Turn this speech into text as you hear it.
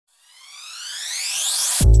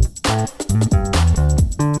Your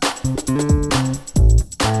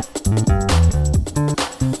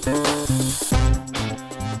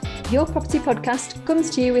Property Podcast comes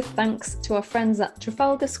to you with thanks to our friends at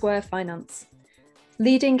Trafalgar Square Finance,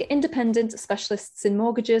 leading independent specialists in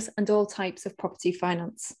mortgages and all types of property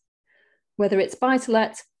finance. Whether it's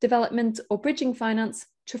buy-to-let, development or bridging finance,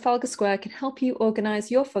 Trafalgar Square can help you organise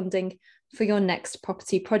your funding for your next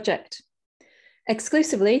property project.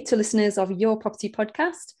 Exclusively to listeners of Your Property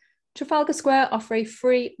Podcast, Trafalgar Square offer a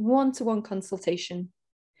free one-to-one consultation.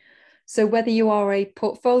 So whether you are a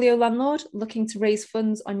portfolio landlord looking to raise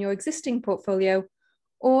funds on your existing portfolio,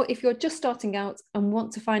 or if you're just starting out and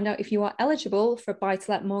want to find out if you are eligible for a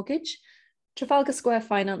buy-to-let mortgage, Trafalgar Square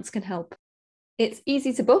Finance can help. It's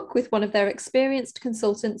easy to book with one of their experienced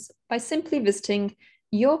consultants by simply visiting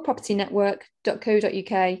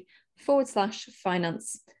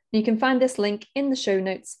yourpropertynetwork.co.uk/finance. You can find this link in the show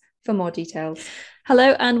notes for more details.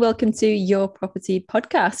 Hello and welcome to Your Property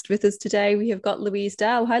Podcast. With us today, we have got Louise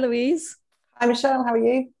Dell. Hi, Louise. Hi, Michelle. How are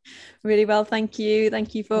you? Really well, thank you.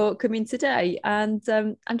 Thank you for coming today. And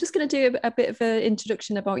I'm just going to do a bit of an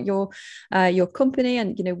introduction about your company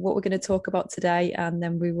and what we're going to talk about today, and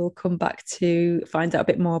then we will come back to find out a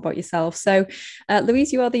bit more about yourself. So,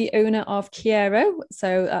 Louise, you are the owner of Kiero.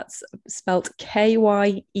 So that's spelt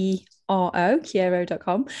Kyero,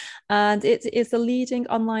 Kiero.com, and it is the leading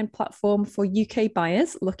online platform for UK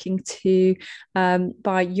buyers looking to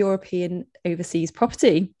buy European overseas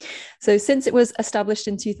property. So since it was established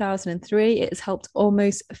in 2003, it has helped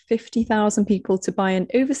almost 50,000 people to buy an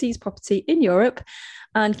overseas property in Europe,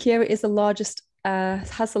 and Kiero is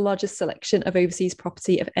has the largest selection of overseas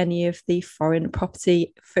property of any of the foreign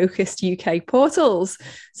property focused UK portals.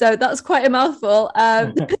 So that's quite a mouthful.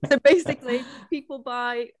 So basically people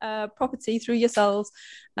buy property through yourselves,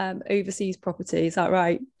 overseas property. Is that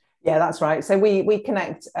right? Yeah, that's right. So we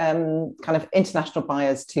connect kind of international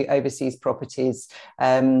buyers to overseas properties.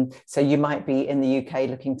 So you might be in the UK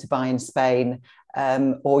looking to buy in Spain,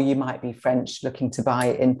 or you might be French looking to buy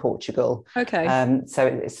in Portugal. Okay. So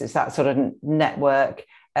it's that sort of network.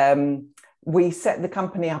 We set the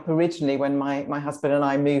company up originally when my husband and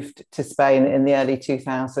I moved to Spain in the early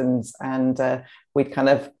 2000s, and we'd kind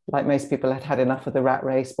of, like most people, had enough of the rat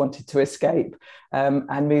race, wanted to escape,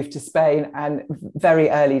 and moved to Spain. And very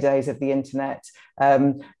early days of the internet,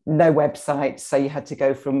 no website, so you had to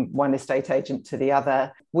go from one estate agent to the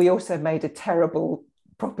other. We also made a terrible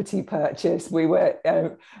property purchase. We were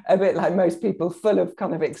a bit like most people, full of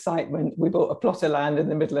kind of excitement. We bought a plot of land in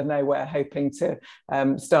the middle of nowhere, hoping to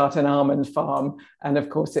start an almond farm, and of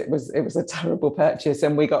course it was a terrible purchase,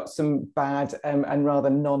 and we got some bad and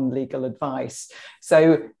rather non-legal advice.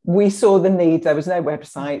 So we saw the need. There was no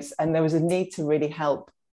websites, and there was a need to really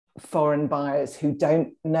help foreign buyers who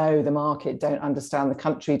don't know the market, don't understand the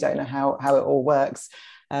country, don't know how it all works,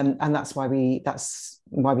 and that's why we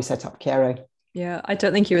set up Kiero. Yeah, I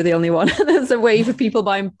don't think you were the only one. There's a wave of people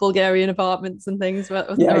buying Bulgarian apartments and things around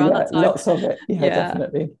that time. Lots of it. Yeah,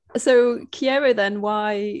 definitely. So Kiero, then,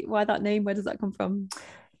 why that name? Where does that come from?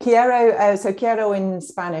 Kiero. So Kiero in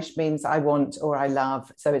Spanish means I want or I love.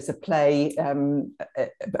 So it's a play on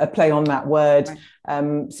that word.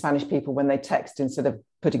 Right. Spanish people, when they text, instead of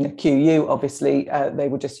putting a QU, obviously they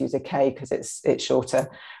will just use a K because it's shorter.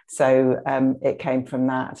 So it came from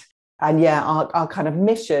that. And yeah, our kind of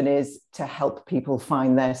mission is to help people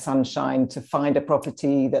find their sunshine, to find a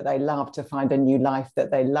property that they love, to find a new life that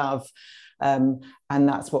they love. And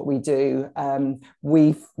that's what we do.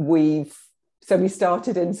 We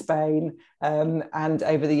started in Spain, and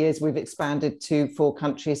over the years we've expanded to 4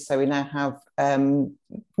 countries. So we now have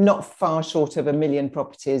not far short of 1 million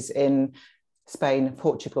properties in Spain,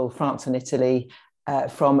 Portugal, France and Italy,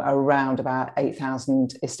 from around about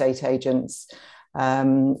 8,000 estate agents.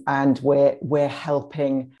 And we're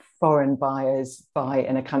helping foreign buyers buy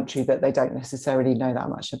in a country that they don't necessarily know that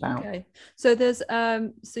much about. Okay, so there's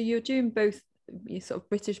so you're doing both sort of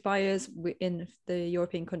British buyers in the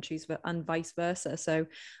European countries and vice versa. So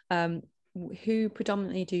who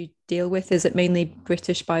predominantly do you deal with? Is it mainly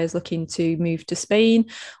British buyers looking to move to Spain,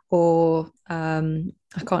 or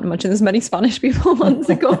I can't imagine there's many Spanish people want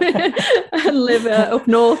to go and live up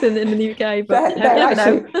north in the UK. But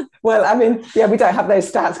well, I mean, yeah, we don't have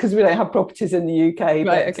those stats because we don't have properties in the UK. Right,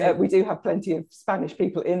 but okay. We do have plenty of Spanish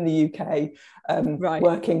people in the UK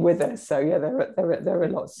working with us. So yeah, there are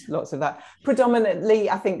lots of that. Predominantly,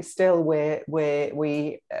 I think still we've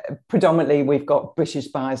got British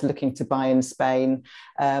buyers looking to buy in Spain,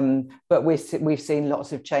 but we've seen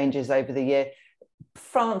lots of changes over the year.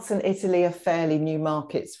 France and Italy are fairly new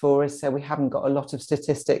markets for us, so we haven't got a lot of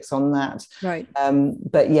statistics on that. Right.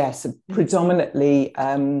 But yes, predominantly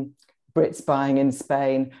Brits buying in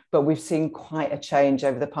Spain, but we've seen quite a change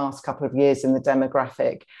over the past couple of years in the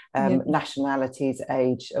demographic, nationalities,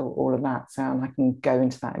 age, all of that. So I can go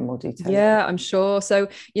into that in more detail. Yeah, I'm sure. So,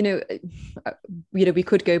 we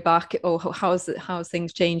could go back, or how's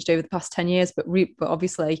things changed over the past 10 years, but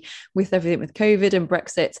obviously with everything with COVID and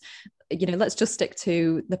Brexit, let's just stick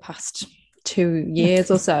to the past 2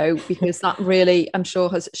 years or so, because that really, I'm sure,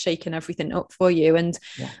 has shaken everything up for you. And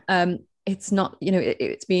it's not,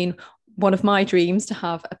 it's been one of my dreams to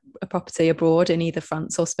have a property abroad in either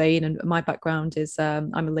France or Spain. And my background is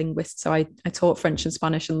I'm a linguist, so I taught French and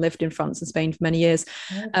Spanish and lived in France and Spain for many years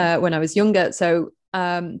when I was younger. So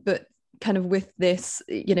but kind of with this,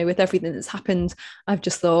 with everything that's happened, I've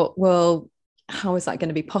just thought, well, how is that going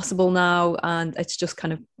to be possible now? And it's just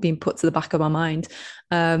kind of been put to the back of my mind.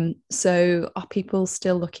 So are people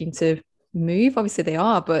still looking to move? Obviously they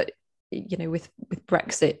are, but with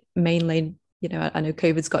Brexit mainly, I know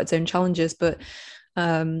COVID's got its own challenges, but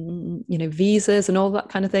visas and all that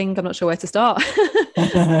kind of thing, I'm not sure where to start.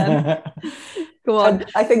 Go on.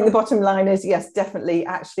 I think the bottom line is, yes, definitely.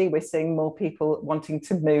 Actually, we're seeing more people wanting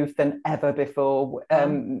to move than ever before.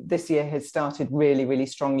 This year has started really, really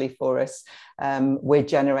strongly for us. We're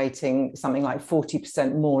generating something like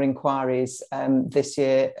 40% more inquiries this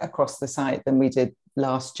year across the site than we did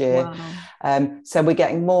last year. Wow. So we're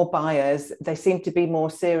getting more buyers. They seem to be more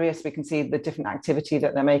serious. We can see the different activity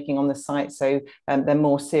that they're making on the site. So they're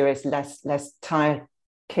more serious, less tire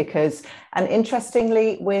kickers. And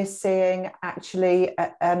interestingly, we're seeing actually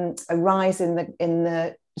a rise in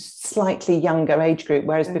the slightly younger age group,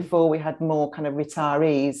 whereas before we had more kind of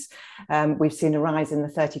retirees. We've seen a rise in the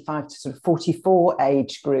 35 to sort of 44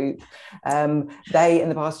 age group. They in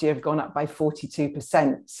the past year have gone up by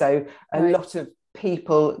 42%. So a lot of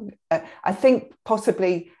people, I think,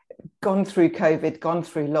 possibly gone through COVID, gone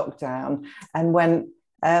through lockdown, and when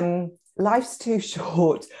life's too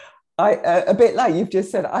short, a bit like you've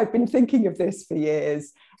just said, I've been thinking of this for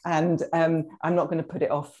years, and I'm not going to put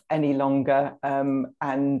it off any longer.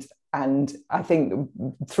 And I think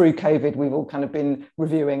through COVID, we've all kind of been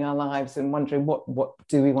reviewing our lives and wondering what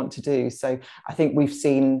do we want to do. So I think we've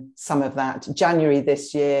seen some of that. January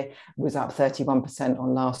this year was up 31%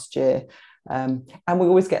 on last year. And we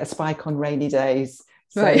always get a spike on rainy days.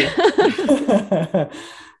 So, right.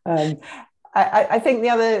 I think the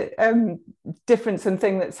other difference and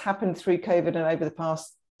thing that's happened through COVID and over the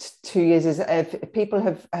past 2 years is people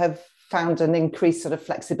have found an increased sort of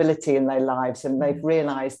flexibility in their lives, and they've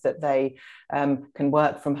realised that they can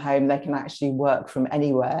work from home, they can actually work from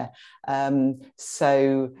anywhere.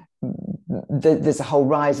 So there's a whole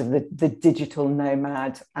rise of the digital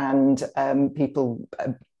nomad, and people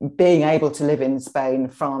being able to live in Spain,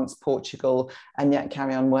 France, Portugal, and yet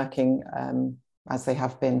carry on working as they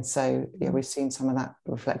have been. So yeah, we've seen some of that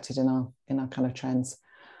reflected in our kind of trends.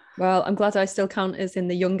 Well, I'm glad I still count as in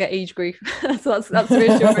the younger age group. So that's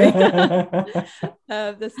reassuring.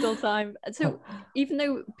 There's still time. So even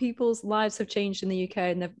though people's lives have changed in the UK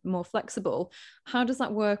and they're more flexible, how does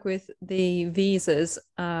that work with the visas?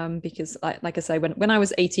 Because like I say, when I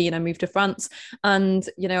was 18, I moved to France, and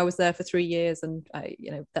I was there for 3 years, and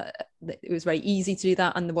that it was very easy to do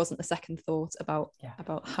that, and there wasn't a second thought about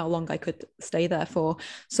how long I could stay there for.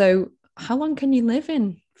 So how long can you live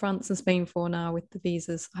in France and Spain for now with the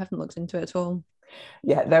visas? I haven't looked into it at all.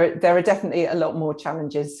 Yeah, there are definitely a lot more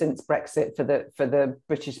challenges since Brexit for the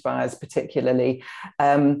British buyers particularly,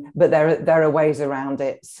 but there are ways around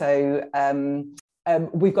it. So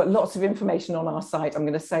we've got lots of information on our site. I'm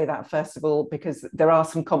going to say that first of all, because there are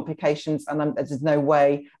some complications, and there's no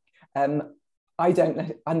way. I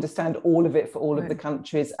don't understand all of it for all of the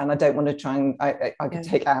countries, and I don't want to try and I could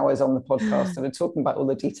take hours on the podcast and talking about all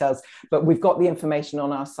the details, but we've got the information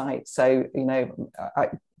on our site, so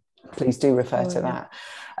please do refer to that.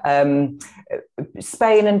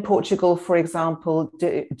 Spain and Portugal, for example,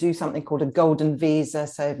 do something called a golden visa.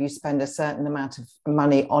 So if you spend a certain amount of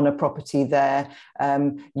money on a property there,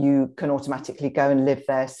 you can automatically go and live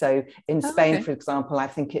there. So in Spain, for example, I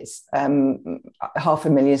think it's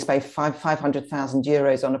 500,000 Spain, 500,000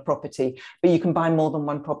 euros on a property, but you can buy more than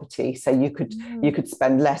one property. So you could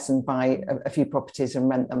spend less and buy a few properties and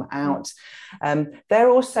rent them out. They're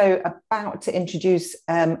also about to introduce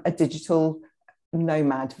a digital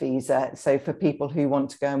nomad visa. So for people who want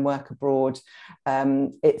to go and work abroad,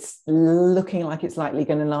 it's looking like it's likely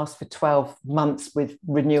going to last for 12 months with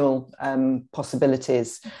renewal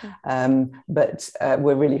possibilities. But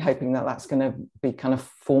we're really hoping that that's going to be kind of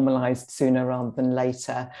formalized sooner rather than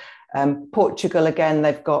later. Portugal, again,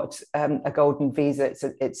 they've got a golden visa.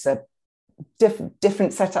 It's a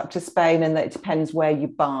different setup to Spain, and that it depends where you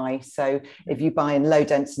buy. So if you buy in low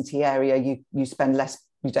density area, you spend less.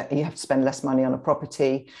 You have to spend less money on a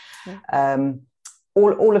property.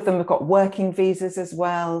 All of them have got working visas as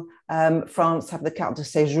well. France have the carte de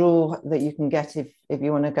séjour that you can get if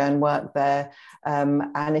you want to go and work there,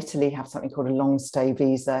 and Italy have something called a long stay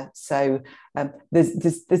visa. So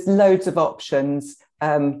there's loads of options,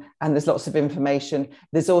 and there's lots of information.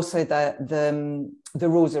 There's also the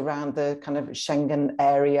rules around the kind of Schengen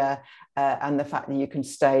area, and the fact that you can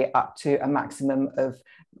stay up to a maximum of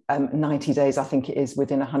 90 days, I think it is,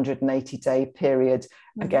 within a 180-day period.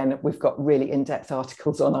 Again, we've got really in-depth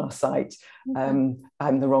articles on our site. I'm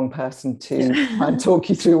the wrong person to try and talk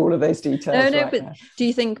you through all of those details. But now. Do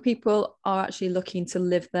you think people are actually looking to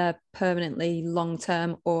live there permanently, long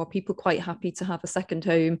term, or are people quite happy to have a second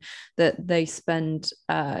home that they spend,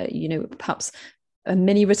 perhaps a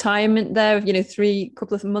mini retirement there of,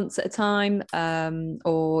 couple of months at a time,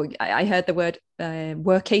 or I heard the word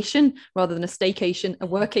workation rather than a staycation, a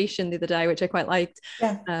workation the other day, which I quite liked.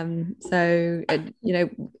 So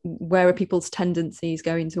where are people's tendencies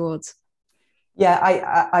going towards?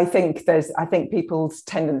 I think people's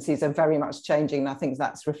tendencies are very much changing, and I think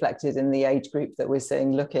that's reflected in the age group that we're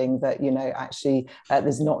seeing, looking that actually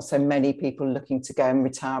there's not so many people looking to go and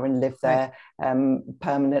retire and live there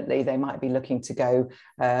permanently. They might be looking to go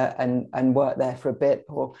and work there for a bit,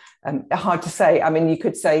 or hard to say. I mean, you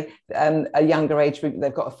could say a younger age group,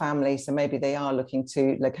 they've got a family, so maybe they are looking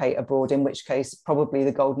to locate abroad, in which case probably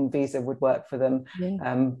the golden visa would work for them.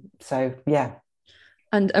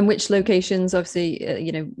 And which locations? Obviously,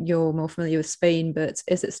 you're more familiar with Spain, but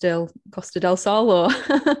is it still Costa del Sol, or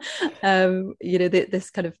this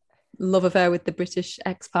kind of love affair with the British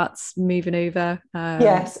expats moving over?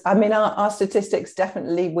 Yes, I mean our statistics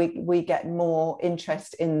definitely, we get more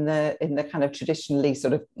interest in the kind of traditionally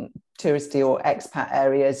sort of touristy or expat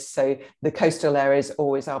areas. So the coastal areas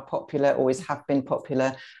always are popular, always have been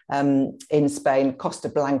popular. In Spain, Costa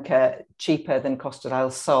Blanca, cheaper than Costa del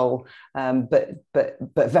Sol, but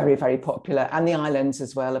very, very popular. And the islands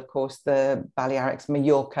as well, of course, the Balearics,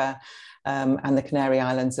 Mallorca, and the Canary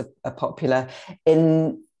Islands are popular.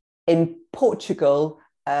 In Portugal,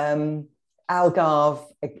 Algarve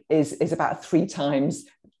is about 3 times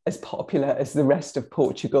as popular as the rest of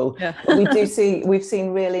Portugal. We've seen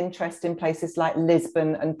real interest in places like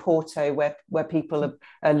Lisbon and Porto, where people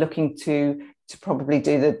are looking to probably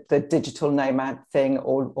do the digital nomad thing,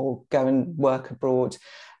 or go and work abroad.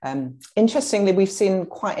 Interestingly, we've seen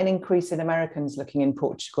quite an increase in Americans looking in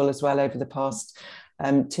Portugal as well over the past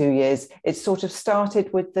 2 years. It sort of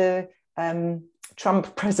started with the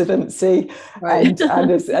Trump presidency, and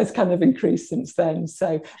has kind of increased since then.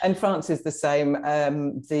 So, and France is the same.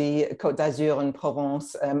 The Côte d'Azur and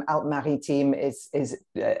Provence, Alpes-Maritimes is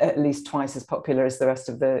at least twice as popular as the rest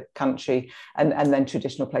of the country, and then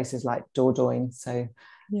traditional places like Dordogne. So,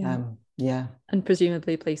 and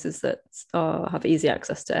presumably places that have easy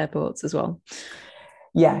access to airports as well.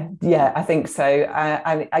 Yeah, I think so.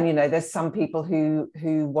 And there's some people who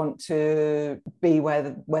want to be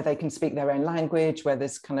where they can speak their own language, where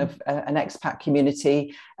there's kind of an expat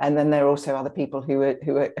community, and then there are also other people who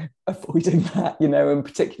are avoiding that, and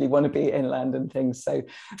particularly want to be inland and things. So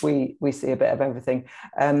we see a bit of everything.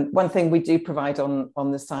 One thing we do provide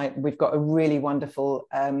on the site, we've got a really wonderful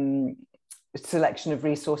selection of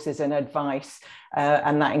resources and advice,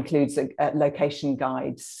 and that includes location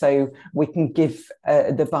guides, so we can give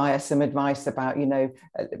the buyer some advice about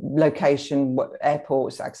location,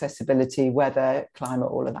 airports, accessibility, weather,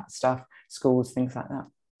 climate, all of that stuff, schools, things like that.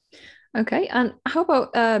 Okay, and how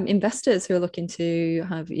about investors who are looking to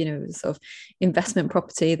have sort of investment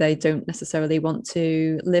property? They don't necessarily want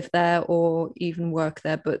to live there or even work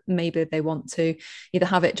there, but maybe they want to either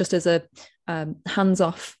have it just as a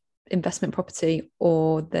hands-off investment property,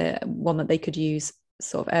 or the one that they could use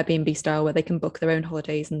sort of Airbnb style, where they can book their own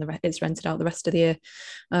holidays and it's rented out the rest of the year.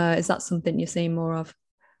 Is that something you're seeing more of?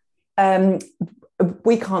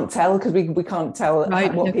 We can't tell, because we can't tell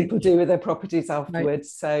what people do with their proproperties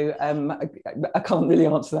afterwards. So I can't really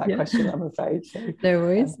answer that question, I'm afraid. So, no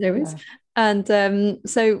worries. And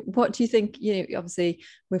so what do you think, obviously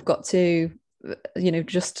we've got to,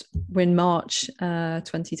 just we're in March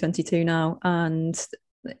 2022 now, and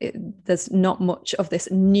there's not much of this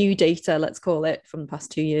new data, let's call it, from the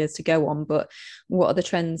past 2 years to go on, but what are the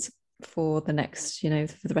trends for the next,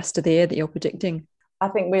 for the rest of the year that you're predicting? I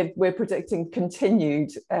think we're predicting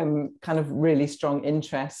continued kind of really strong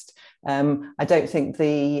interest. I don't think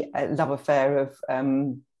the love affair of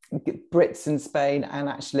Brits and Spain, and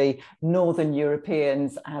actually Northern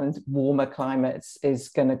Europeans and warmer climates is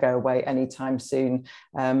going to go away anytime soon,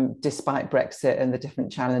 despite Brexit and the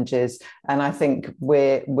different challenges. And I think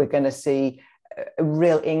we're going to see a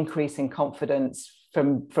real increase in confidence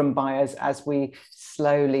from buyers as we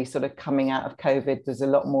slowly sort of coming out of COVID. There's a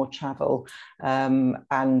lot more travel, I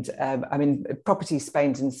mean, property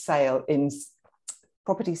sales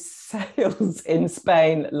in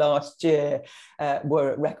Spain last year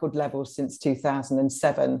were at record levels since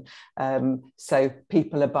 2007. So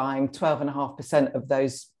people are buying. 12.5% of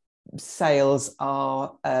those sales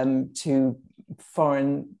are to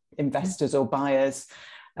foreign investors or buyers.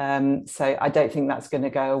 So I don't think that's going to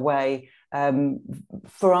go away.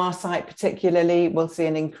 For our site particularly, we'll see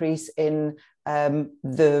an increase in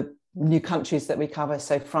the new countries that we cover,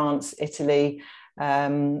 so France, Italy,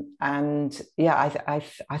 and yeah,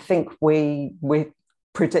 I think we're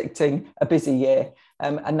predicting a busy year,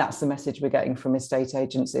 and that's the message we're getting from estate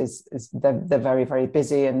agents is they're very, very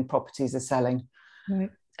busy and properties are selling. Right.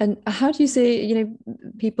 And how do you see, you know,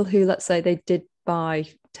 people who, let's say they did buy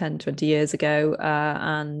 10, 20 years ago,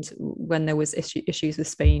 and when there was issues with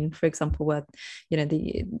Spain, for example, where, you know,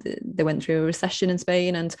 they went through a recession in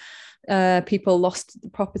Spain and people lost the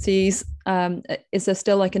properties. Is there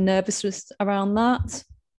still like a nervousness around that?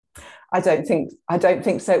 I don't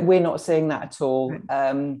think so. We're not seeing that at all.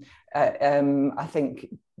 Right. I think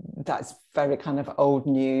that's very kind of old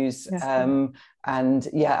news. Yes. And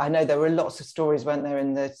yeah, I know there were lots of stories, weren't there,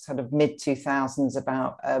 in the sort of mid 2000s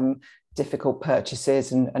about difficult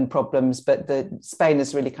purchases and problems, but Spain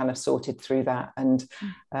has really kind of sorted through that, and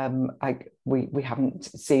we haven't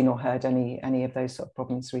seen or heard any of those sort of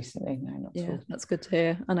problems recently. No, not at all. That's good to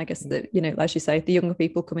hear. And I guess that, you know, as you say, the younger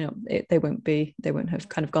people coming up, they won't have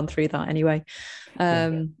kind of gone through that anyway.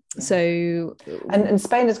 So and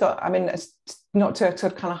Spain has got, I mean, not to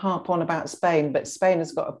sort of kind of harp on about Spain, but Spain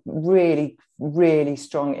has got a really, really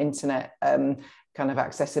strong internet kind of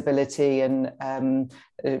accessibility, and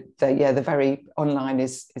the very online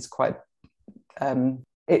is quite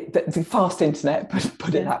the fast internet,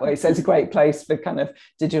 put it that way. So it's a great place for kind of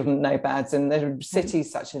digital nomads, and there are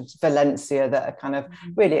cities such as Valencia that are kind of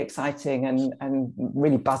really exciting and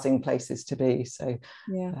really buzzing places to be. So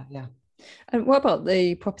yeah. And what about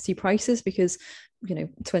the property prices? Because, you know,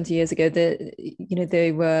 20 years ago,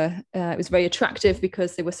 they were it was very attractive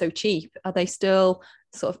because they were so cheap. Are they still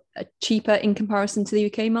sort of cheaper in comparison to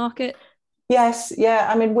the UK market? Yes, yeah.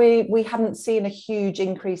 I mean, we haven't seen a huge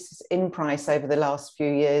increase in price over the last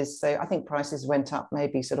few years. So I think prices went up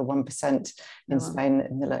maybe sort of 1% in Spain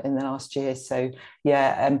in the last year. So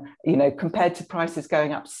yeah, you know, compared to prices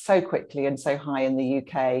going up so quickly and so high in the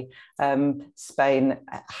UK, Spain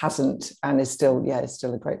hasn't, and is still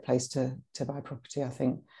a great place to buy property, I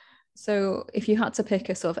think. So if you had to pick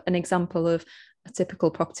a sort of an example of a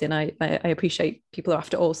typical property, and I appreciate people are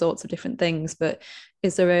after all sorts of different things, but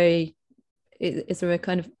is there a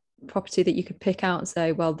kind of property that you could pick out and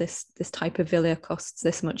say, well, this type of villa costs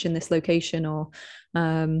this much in this location, or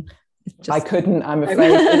I couldn't, I'm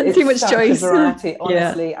afraid. It's too much choice. Variety,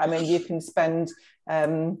 honestly. I mean, you can spend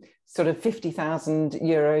sort of 50,000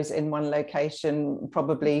 euros in one location,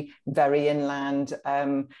 probably very inland,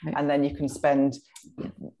 and then you can spend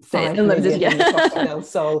 5 million in the Costa del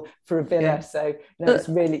Sol for a villa. So it's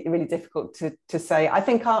really, really difficult to say. I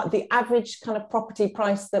think the average kind of property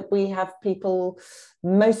price that we have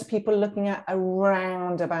most people looking at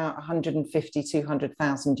around about 150,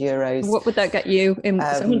 200,000 euros. What would that get you?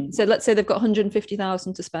 So let's say they've got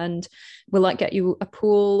 150,000 to spend. Will that get you a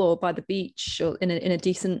pool or by the beach or in a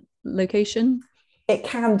decent location? It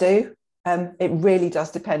can do. It really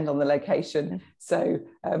does depend on the location. So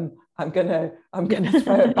I'm gonna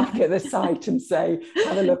throw it back at the site and say,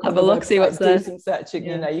 have a look, see what's there. Do some searching.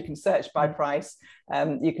 You know, you can search by price.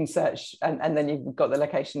 You can search, and then you've got the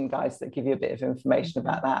location guides that give you a bit of information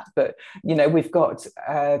about that. But you know, we've got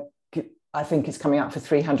I think it's coming up for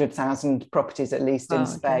 300,000 properties at least in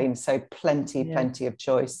Spain. So plenty of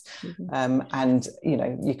choice. And you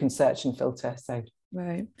know, you can search and filter. So.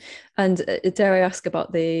 Right. And dare I ask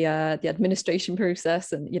about the administration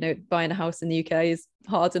process? And, you know, buying a house in the UK is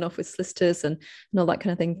hard enough with solicitors and all that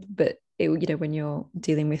kind of thing. But, you know, when you're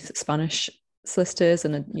dealing with Spanish solicitors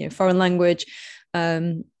and, you know, foreign language,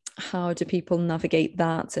 how do people navigate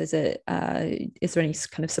that? Is there any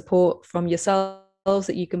kind of support from yourselves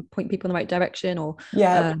that you can point people in the right direction? Or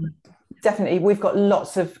definitely, we've got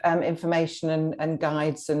lots of information and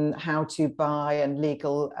guides and how to buy and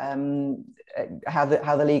legal, how the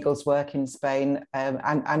legals work in Spain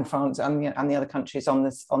and France and the other countries on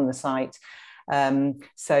the site.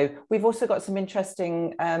 So we've also got some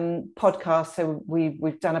interesting podcasts. So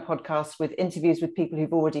we've done a podcast with interviews with people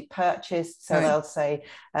who've already purchased. So they'll say,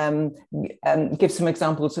 give some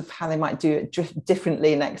examples of how they might do it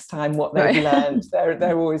differently next time, what they've learned.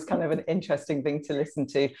 They're always kind of an interesting thing to listen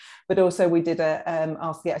to. But also we did a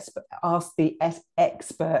Ask the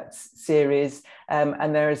Experts series,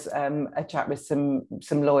 and there's a chat with some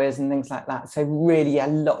lawyers and things like that. So really,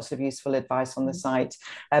 lots of useful advice on the site.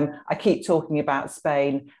 I keep talking about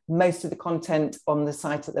Spain. Most of the content on the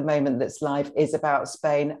site at the moment that's live is about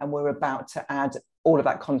Spain, and we're about to add all of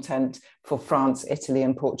that content for France, Italy,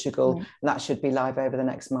 and Portugal. And that should be live over the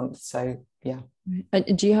next month. So yeah.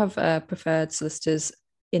 And do you have preferred solicitors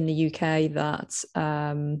in the UK that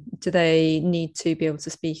do they need to be able to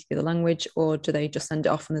speak the language, or do they just send it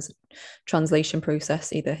off and there's a translation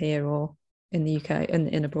process either here or in the UK and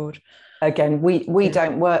in abroad? Again, we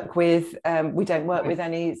don't work with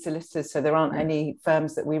any solicitors, so there aren't any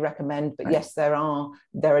firms that we recommend. But yes, there are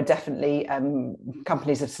definitely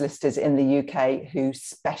companies of solicitors in the UK who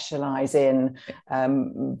specialise in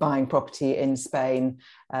buying property in Spain.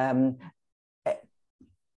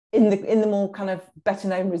 In the more kind of better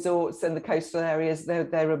known resorts and the coastal areas,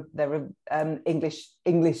 there are English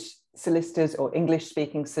solicitors or English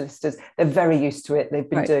speaking solicitors. They're very used to it. They've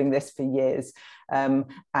been doing this for years,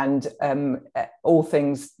 and all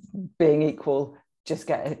things being equal, just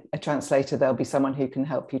get a translator. There'll be someone who can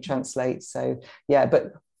help you translate. So yeah,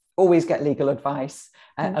 but always get legal advice,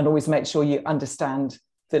 and always make sure you understand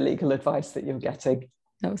the legal advice that you're getting.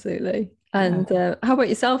 Absolutely. And how about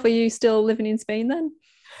yourself? Are you still living in Spain then?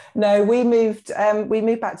 No, we moved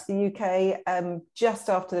back to the UK just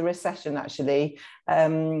after the recession. Actually,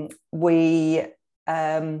 we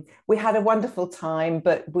had a wonderful time,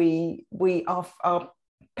 but our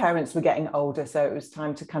parents were getting older, so it was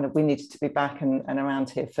time to we needed to be back and around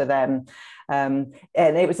here for them. And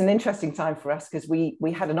it was an interesting time for us because we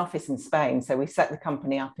had an office in Spain, so we set the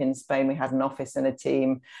company up in Spain. We had an office and a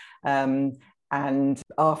team. And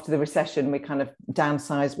after the recession, we kind of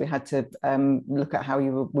downsized. We had to look at how we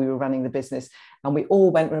were running the business, and we all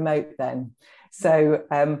went remote then. So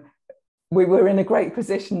we were in a great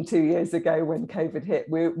position 2 years ago when COVID hit.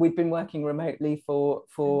 We'd been working remotely for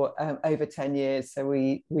over 10 years, so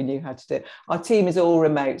we knew how to do it. Our team is all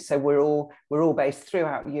remote, so we're all based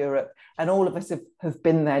throughout Europe, and all of us have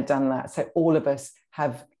been there, done that. So all of us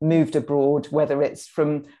have moved abroad, whether it's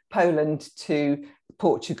from Poland to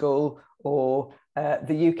Portugal or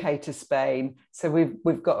the UK to Spain. So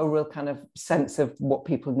we've got a real kind of sense of what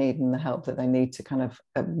people need and the help that they need to kind of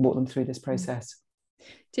walk them through this process.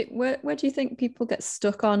 Where do you think people get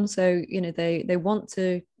stuck on? So, they've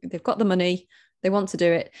got the money, they want to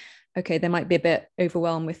do it. Okay, they might be a bit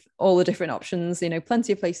overwhelmed with all the different options,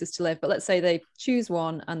 plenty of places to live, but let's say they choose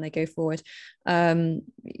one and they go forward. Do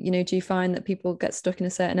you find that people get stuck in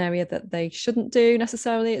a certain area that they shouldn't do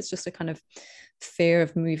necessarily? It's just a kind of fear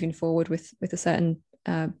of moving forward with a certain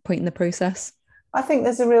point in the process? I think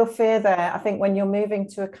there's a real fear there. I think when you're moving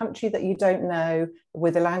to a country that you don't know,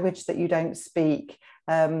 with a language that you don't speak,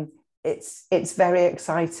 it's very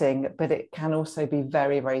exciting, but it can also be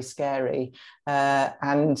very, very scary.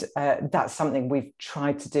 And that's something we've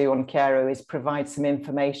tried to do on Kiero, is provide some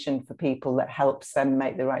information for people that helps them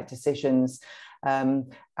make the right decisions,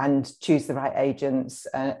 and choose the right agents,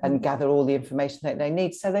 and gather all the information that they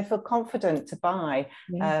need, so they feel confident to buy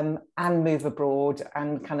and move abroad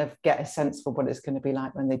and kind of get a sense for what it's going to be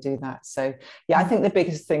like when they do that. So yeah, I think the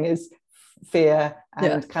biggest thing is fear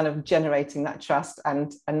and kind of generating that trust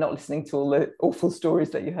and not listening to all the awful stories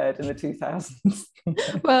that you heard in the 2000s.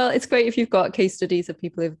 Well, it's great if you've got case studies of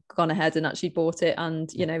people who've gone ahead and actually bought it, and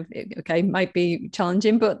might be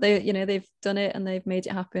challenging, but they've done it and they've made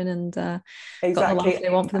it happen, and exactly got the life they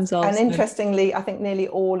want for themselves. And interestingly, I think nearly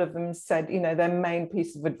all of them said their main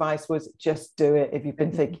piece of advice was just do it. If you've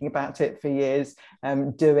been thinking about it for years,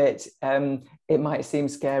 do it. It might seem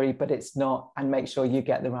scary, but it's not, and make sure you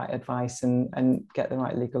get the right advice and get the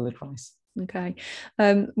right legal advice. Okay.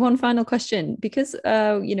 One final question, because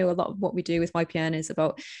a lot of what we do with YPN is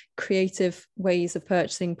about creative ways of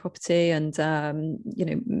purchasing property and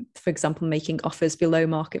for example, making offers below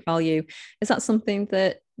market value. Is that something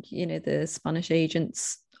that the Spanish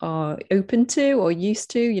agents are open to or used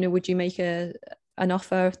to? Would you make an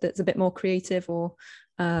offer that's a bit more creative, or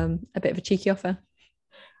a bit of a cheeky offer?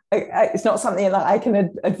 it's not something that I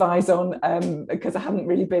can advise on because I haven't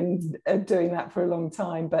really been doing that for a long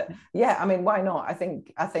time. But yeah, I mean, why not? I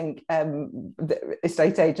think the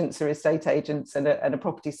estate agents are estate agents, and a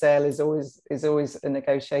property sale is always a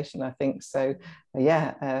negotiation, I think. So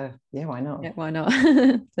yeah, why not? Yeah, why not?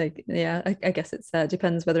 So, yeah, I guess it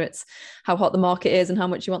depends whether it's how hot the market is and how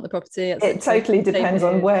much you want the property. It totally depends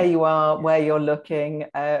on where you are, where you're looking,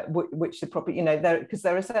 which the property, you know, because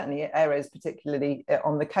there are certainly areas, particularly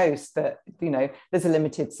on the coast, that, you know, there's a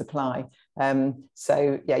limited supply.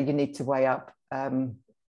 So yeah, you need to weigh up.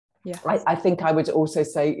 Yeah, I think I would also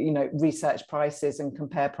say, you know, research prices and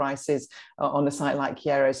compare prices on a site like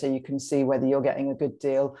Kiero, so you can see whether you're getting a good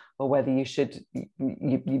deal or whether you should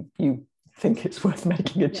you think it's worth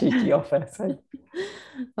making a cheeky offer. So.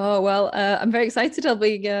 Oh well, I'm very excited. I'll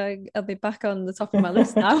be back on the top of my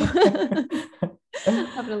list now.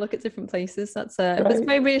 Having a look at different places. That's it's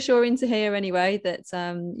very reassuring to hear anyway that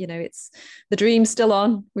you know, it's the dream's still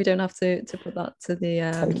on. We don't have to put that to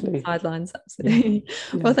the sidelines. Absolutely.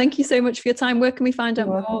 Yeah. Well, thank you so much for your time. Where can we find out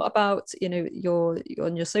more about, you know, your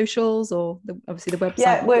on your socials, or obviously the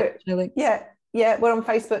website? Yeah, we're on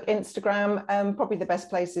Facebook, Instagram. Probably the best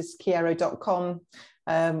place is kiero.com.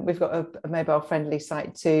 We've got a mobile friendly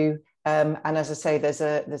site too. And as I say, there's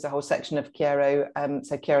a whole section of Kiero,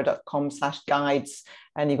 so kiero.com/guides,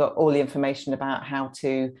 and you've got all the information about how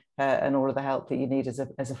to and all of the help that you need as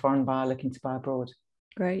a foreign buyer looking to buy abroad.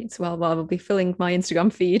 Great. Well, I'll be filling my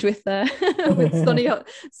Instagram feed with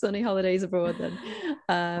sunny holidays abroad then.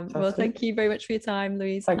 Well, thank you very much for your time,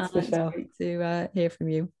 Louise. Thanks, Michelle. It's great to hear from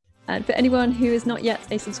you. And for anyone who is not yet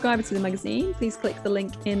a subscriber to the magazine, please click the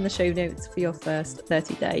link in the show notes for your first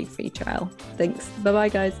 30-day free trial. Thanks. Bye-bye,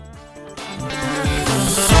 guys.